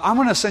 I'm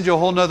going to send you a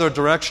whole other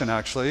direction,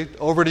 actually,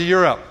 over to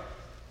Europe.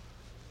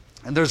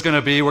 And there's going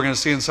to be, we're going to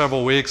see in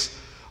several weeks,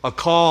 a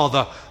call,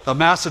 the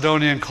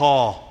Macedonian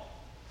call.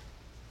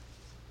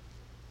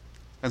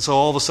 And so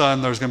all of a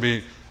sudden there's going to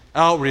be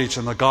outreach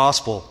and the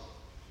gospel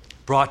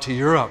brought to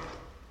Europe.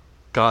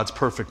 God's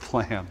perfect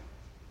plan,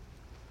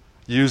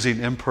 using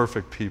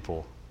imperfect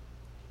people.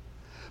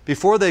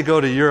 Before they go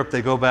to Europe,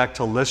 they go back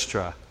to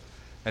Lystra.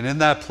 And in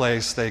that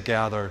place they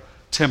gather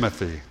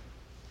Timothy.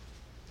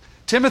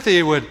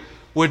 Timothy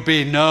would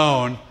be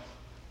known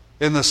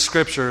in the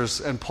scriptures,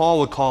 and Paul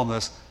would call him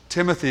this,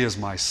 Timothy is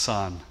my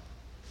son.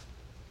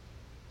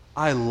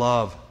 I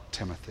love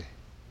Timothy.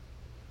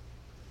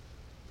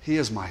 He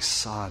is my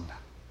son.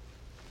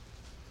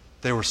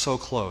 They were so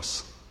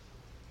close.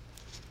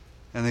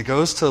 And he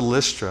goes to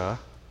Lystra,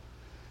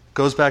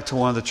 goes back to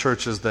one of the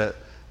churches that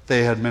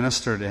they had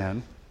ministered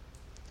in.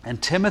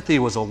 And Timothy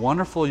was a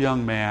wonderful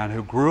young man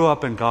who grew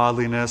up in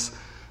godliness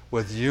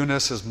with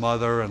Eunice, his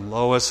mother, and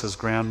Lois, his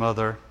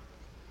grandmother.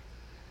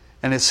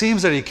 And it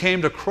seems that he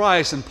came to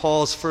Christ in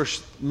Paul's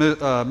first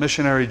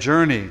missionary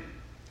journey.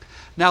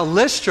 Now,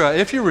 Lystra,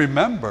 if you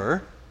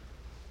remember,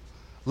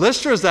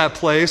 Lystra is that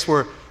place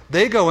where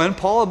they go in,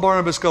 Paul and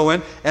Barnabas go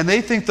in, and they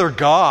think they're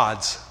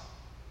gods.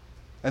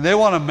 And they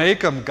want to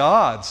make them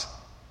gods.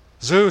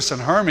 Zeus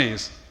and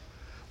Hermes.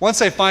 Once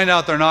they find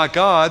out they're not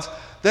gods,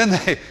 then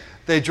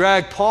they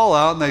drag Paul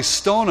out and they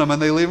stone him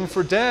and they leave him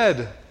for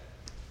dead.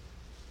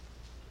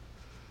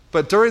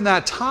 But during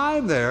that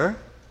time there,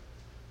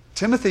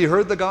 Timothy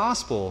heard the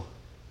gospel.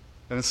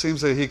 And it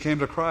seems that he came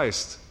to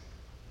Christ.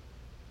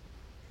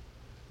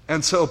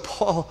 And so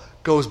Paul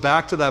goes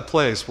back to that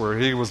place where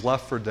he was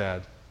left for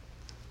dead.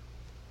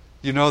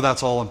 You know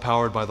that's all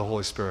empowered by the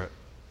Holy Spirit.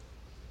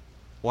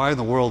 Why in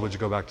the world would you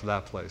go back to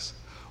that place?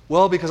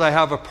 Well, because I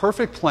have a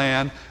perfect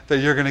plan that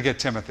you're going to get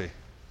Timothy.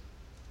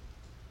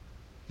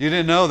 You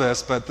didn't know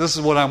this, but this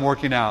is what I'm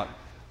working out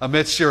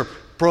amidst your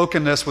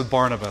brokenness with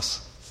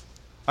Barnabas.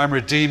 I'm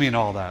redeeming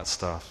all that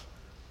stuff.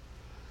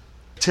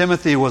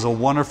 Timothy was a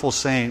wonderful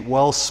saint,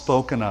 well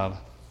spoken of.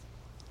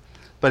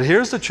 But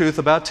here's the truth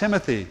about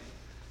Timothy.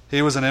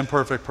 He was an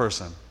imperfect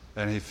person,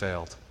 and he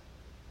failed.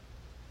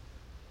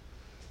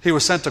 He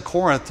was sent to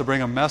Corinth to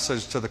bring a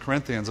message to the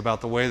Corinthians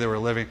about the way they were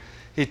living.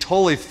 He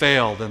totally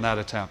failed in that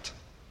attempt.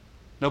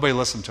 Nobody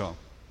listened to him.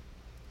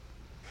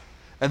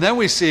 And then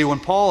we see when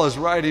Paul is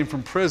writing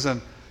from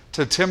prison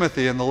to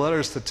Timothy, in the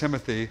letters to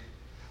Timothy,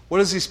 what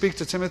does he speak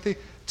to Timothy?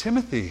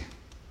 Timothy,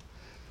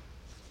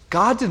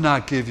 God did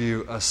not give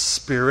you a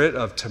spirit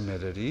of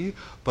timidity,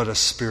 but a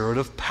spirit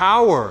of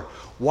power.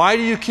 Why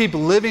do you keep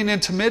living in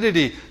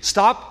timidity?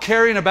 Stop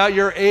caring about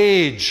your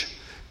age.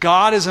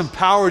 God has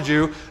empowered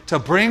you to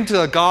bring to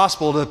the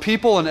gospel to the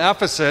people in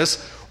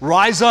Ephesus.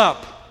 Rise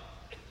up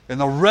in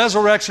the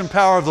resurrection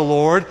power of the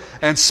Lord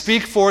and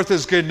speak forth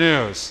His good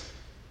news.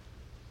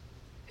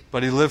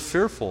 But he lived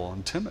fearful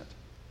and timid,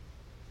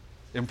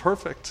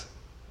 imperfect.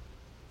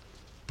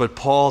 But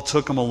Paul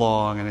took him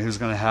along, and he was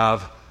going to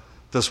have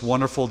this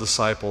wonderful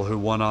disciple who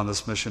went on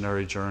this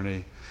missionary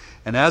journey.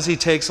 And as he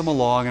takes him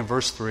along, in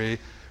verse 3,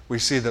 we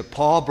see that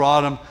Paul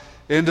brought him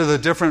into the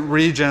different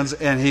regions,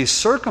 and he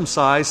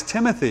circumcised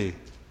Timothy.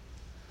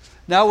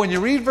 Now, when you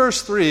read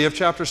verse 3 of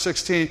chapter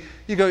 16,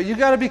 you go, you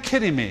got to be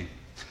kidding me.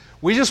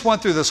 We just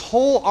went through this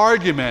whole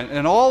argument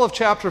in all of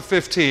chapter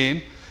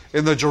 15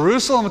 in the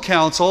Jerusalem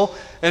council,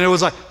 and it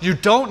was like, you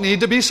don't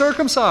need to be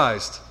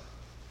circumcised.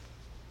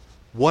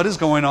 What is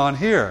going on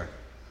here?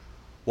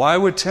 Why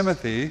would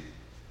Timothy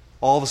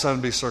all of a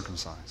sudden be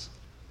circumcised?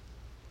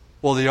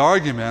 Well, the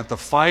argument, the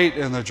fight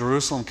in the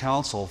Jerusalem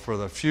council for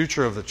the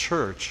future of the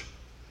church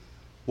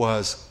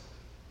was,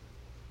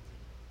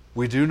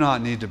 we do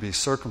not need to be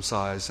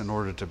circumcised in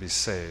order to be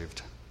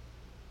saved.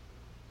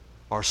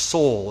 Our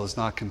soul is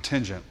not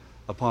contingent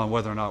upon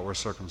whether or not we're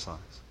circumcised.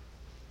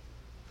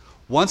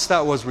 Once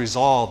that was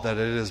resolved, that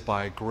it is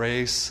by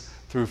grace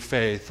through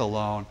faith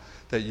alone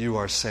that you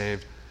are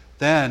saved,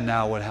 then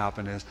now what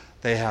happened is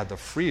they had the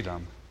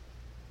freedom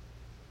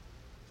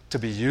to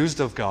be used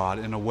of God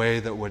in a way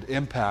that would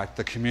impact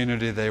the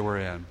community they were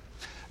in.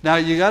 Now,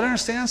 you got to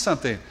understand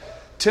something.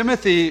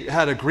 Timothy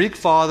had a Greek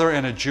father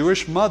and a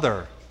Jewish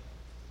mother.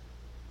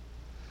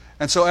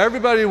 And so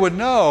everybody would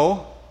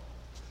know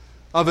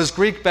of his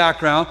Greek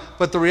background,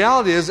 but the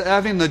reality is,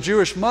 having the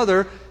Jewish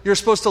mother, you're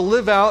supposed to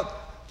live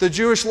out the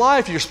Jewish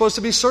life. You're supposed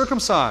to be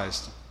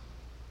circumcised.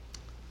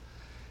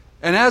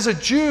 And as a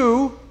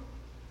Jew,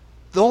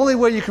 The only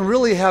way you can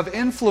really have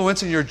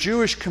influence in your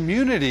Jewish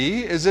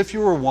community is if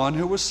you were one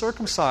who was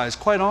circumcised.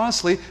 Quite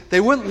honestly,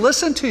 they wouldn't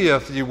listen to you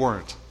if you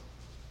weren't.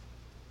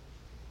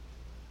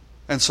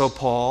 And so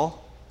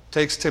Paul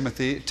takes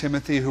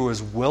Timothy who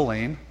is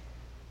willing.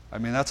 I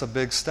mean, that's a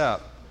big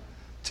step.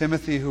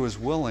 Timothy who is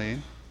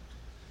willing,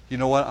 you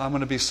know what, I'm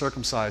going to be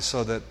circumcised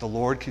so that the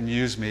Lord can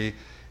use me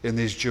in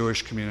these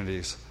Jewish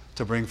communities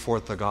to bring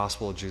forth the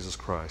gospel of Jesus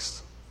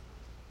Christ.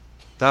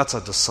 That's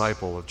a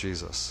disciple of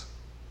Jesus.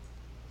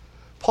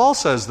 Paul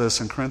says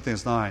this in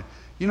Corinthians 9.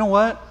 You know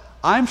what?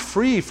 I'm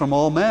free from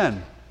all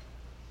men,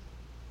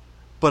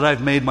 but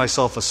I've made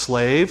myself a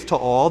slave to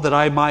all that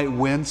I might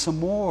win some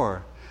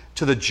more.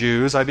 To the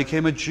Jews, I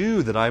became a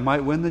Jew that I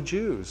might win the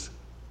Jews.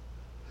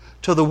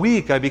 To the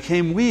weak, I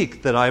became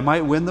weak that I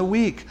might win the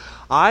weak.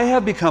 I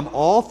have become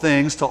all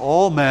things to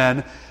all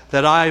men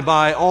that I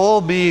by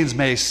all means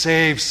may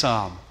save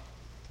some.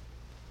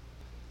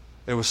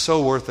 It was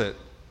so worth it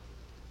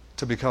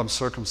to become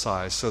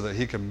circumcised so that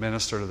he could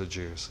minister to the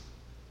Jews.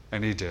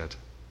 And he did.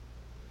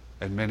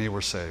 And many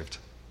were saved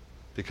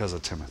because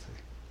of Timothy.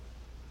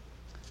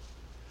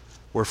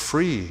 We're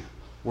free.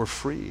 We're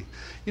free.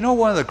 You know,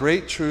 one of the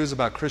great truths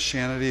about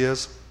Christianity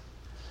is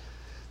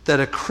that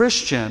a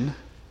Christian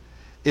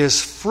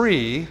is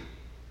free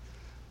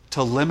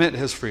to limit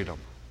his freedom.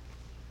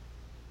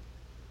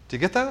 Do you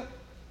get that?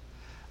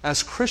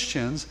 As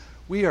Christians,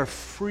 we are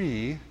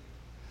free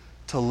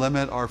to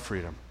limit our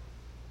freedom.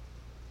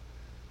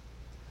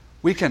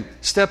 We can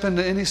step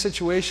into any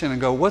situation and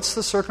go, what's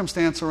the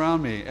circumstance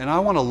around me? And I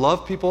want to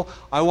love people.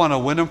 I want to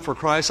win them for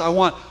Christ. I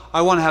want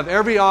to have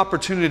every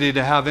opportunity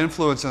to have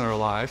influence in their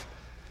life.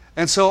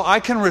 And so I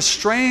can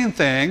restrain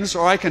things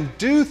or I can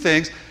do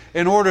things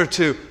in order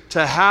to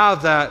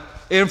have that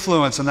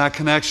influence and that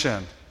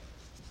connection.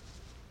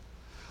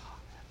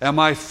 Am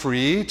I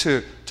free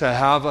to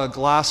have a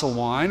glass of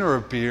wine or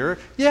a beer?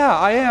 Yeah,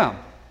 I am.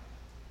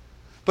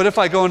 But if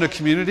I go into a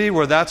community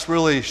where that's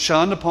really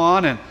shunned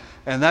upon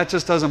and that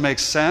just doesn't make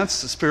sense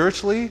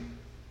spiritually,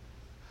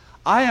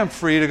 I am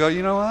free to go,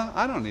 you know what?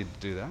 I don't need to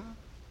do that.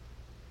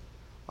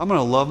 I'm going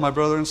to love my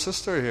brother and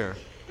sister here.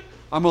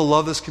 I'm going to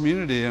love this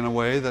community in a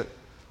way that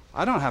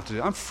I don't have to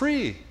do. I'm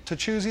free to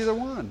choose either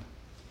one.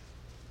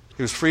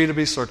 He was free to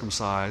be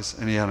circumcised,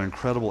 and he had an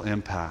incredible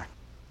impact.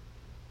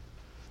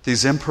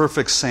 These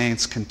imperfect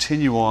saints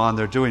continue on.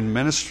 They're doing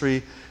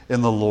ministry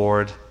in the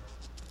Lord,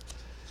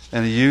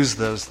 and he used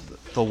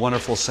the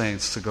wonderful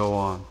saints to go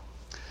on.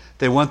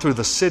 They went through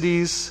the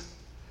cities,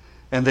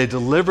 and they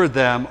delivered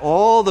them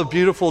all the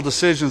beautiful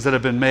decisions that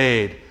have been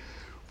made.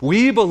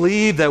 We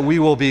believe that we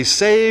will be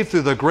saved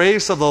through the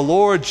grace of the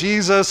Lord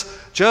Jesus,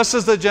 just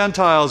as the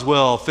Gentiles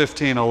will,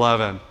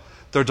 15:11.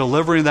 They're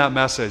delivering that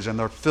message, and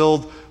they're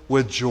filled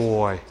with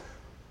joy.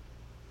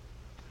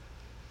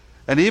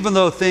 And even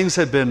though things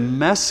had been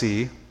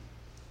messy,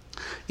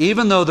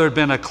 even though there had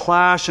been a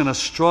clash and a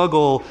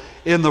struggle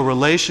in the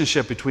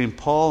relationship between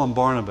Paul and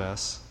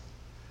Barnabas,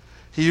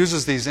 he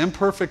uses these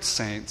imperfect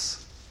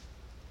saints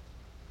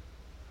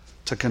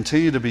to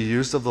continue to be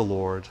used of the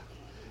Lord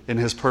in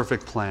his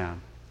perfect plan.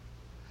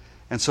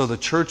 And so the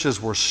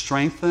churches were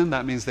strengthened.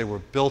 That means they were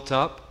built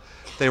up.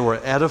 They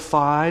were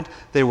edified.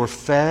 They were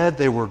fed.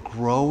 They were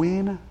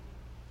growing.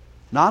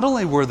 Not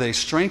only were they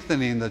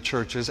strengthening the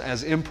churches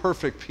as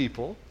imperfect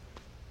people,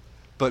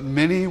 but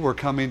many were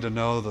coming to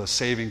know the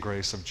saving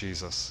grace of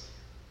Jesus.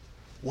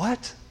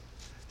 What?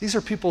 These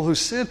are people who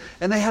sinned,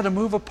 and they had to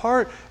move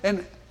apart,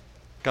 and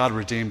God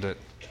redeemed it.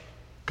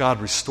 God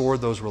restored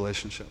those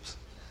relationships.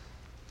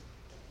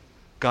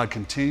 God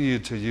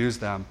continued to use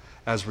them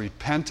as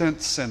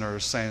repentant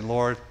sinners, saying,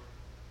 Lord,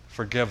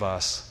 forgive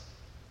us.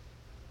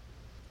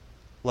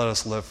 Let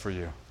us live for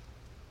you.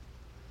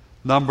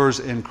 Numbers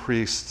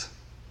increased.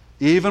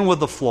 Even with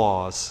the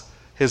flaws,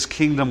 his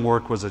kingdom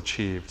work was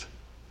achieved.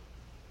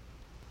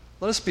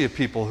 Let us be a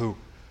people who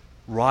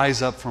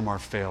rise up from our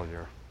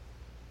failure,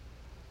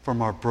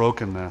 from our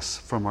brokenness,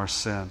 from our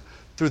sin,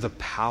 through the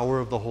power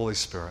of the Holy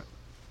Spirit.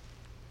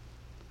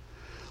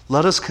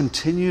 Let us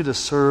continue to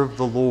serve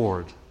the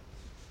Lord.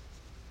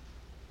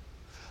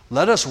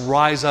 Let us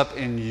rise up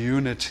in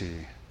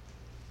unity,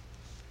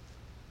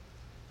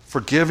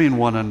 forgiving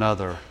one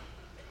another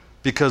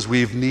because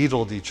we've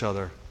needled each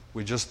other.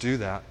 We just do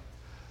that.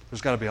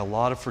 There's got to be a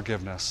lot of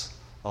forgiveness,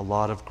 a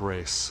lot of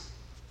grace.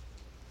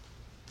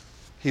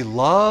 He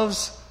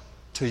loves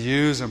to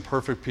use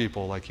imperfect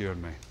people like you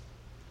and me.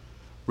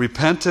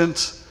 Repentant,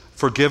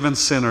 forgiven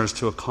sinners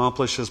to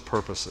accomplish his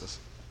purposes.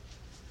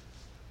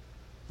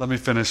 Let me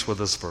finish with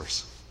this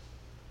verse.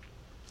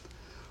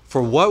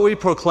 For what we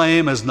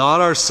proclaim is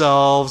not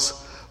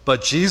ourselves,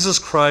 but Jesus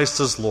Christ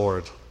as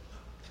Lord.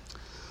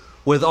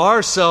 With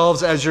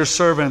ourselves as your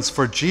servants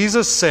for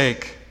Jesus'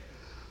 sake.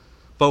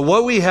 But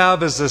what we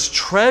have is this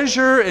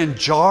treasure in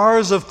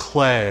jars of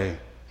clay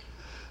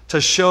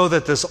to show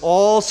that this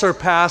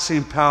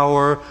all-surpassing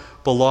power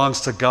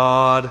belongs to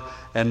God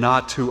and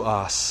not to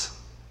us.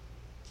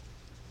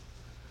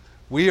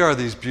 We are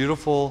these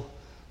beautiful,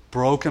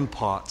 broken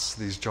pots,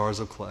 these jars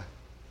of clay,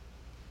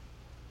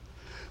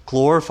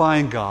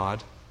 glorifying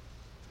God,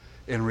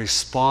 in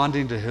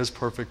responding to His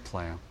perfect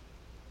plan,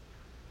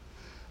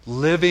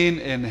 living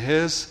in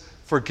His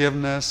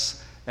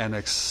forgiveness and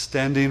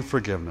extending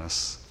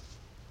forgiveness,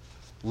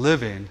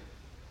 living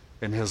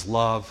in His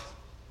love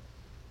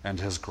and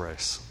His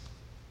grace.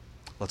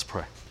 Let's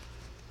pray.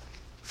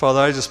 Father,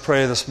 I just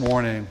pray this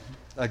morning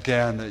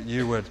again that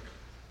you would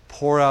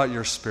pour out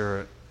your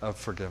spirit of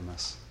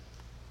forgiveness.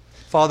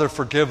 Father,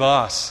 forgive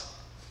us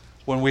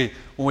when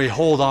we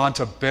hold on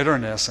to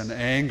bitterness and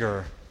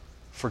anger.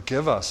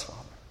 Forgive us, Father.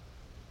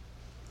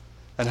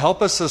 And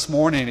help us this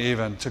morning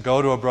even to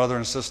go to a brother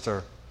and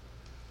sister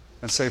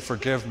and say,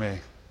 forgive me.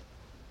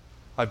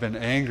 I've been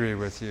angry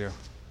with you.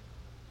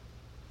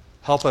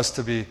 Help us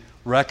to be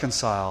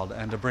reconciled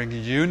and to bring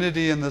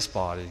unity in this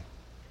body.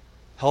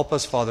 Help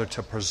us, Father,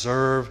 to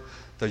preserve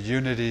the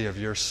unity of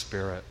your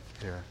Spirit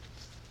here.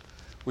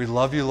 We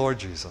love you, Lord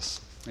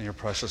Jesus. In your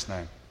precious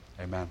name,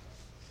 amen.